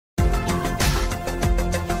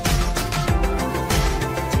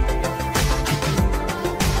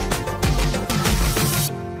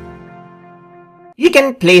you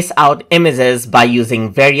can place out images by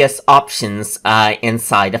using various options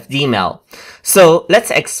inside of Gmail. So let's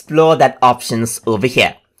explore that options over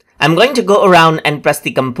here. I'm going to go around and press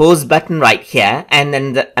the compose button right here, and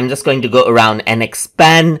then I'm just going to go around and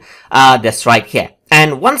expand this right here.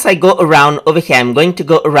 And once I go around over here, I'm going to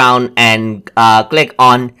go around and click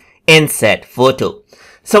on insert photo.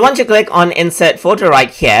 So once you click on insert photo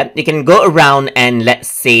right here, you can go around and let's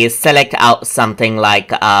say select out something like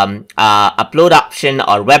upload option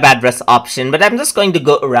or web address option, but I'm just going to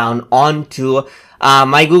go around onto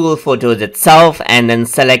my Google Photos itself and then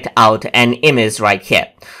select out an image right here.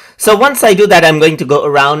 So once I do that, I'm going to go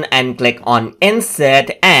around and click on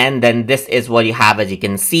insert, and then this is what you have, as you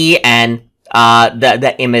can see, and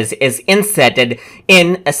the image is inserted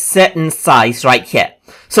in a certain size right here.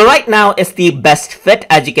 So right now is the best fit,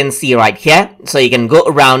 as you can see right here. So you can go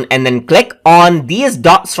around and then click on these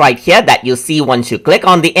dots right here that you see once you click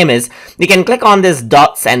on the image. You can click on these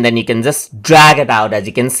dots and then you can just drag it out, as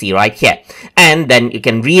you can see right here. And then you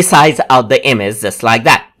can resize out the image just like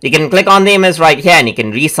that. You can click on the image right here and you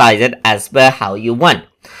can resize it as per how you want.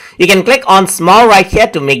 You can click on small right here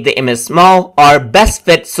to make the image small or best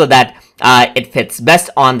fit so that it fits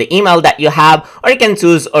best on the email that you have, or you can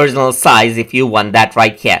choose original size if you want that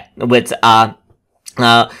right here, which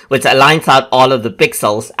aligns out all of the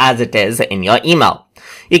pixels as it is in your email.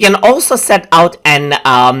 You can also set out an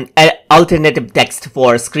alternative text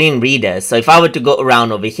for screen readers. So if I were to go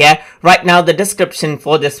around over here, right now the description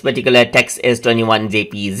for this particular text is 21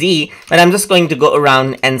 JPG, but I'm just going to go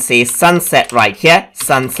around and say sunset right here,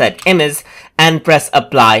 sunset image, and press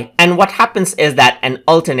apply. And what happens is that an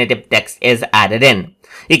alternative text is added in.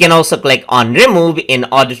 You can also click on remove in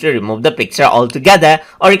order to remove the picture altogether,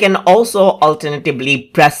 or you can also alternatively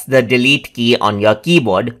press the delete key on your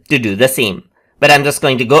keyboard to do the same. But I'm just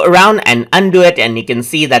going to go around and undo it, and you can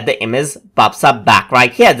see that the image pops up back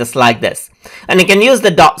right here, just like this. And you can use the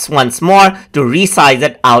dots once more to resize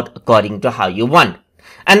it out according to how you want.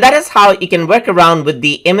 And that is how you can work around with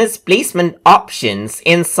the image placement options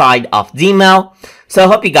inside of Gmail. So I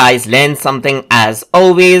hope you guys learned something as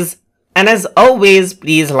always. And as always,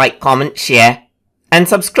 please like, comment, share, and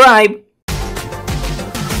subscribe.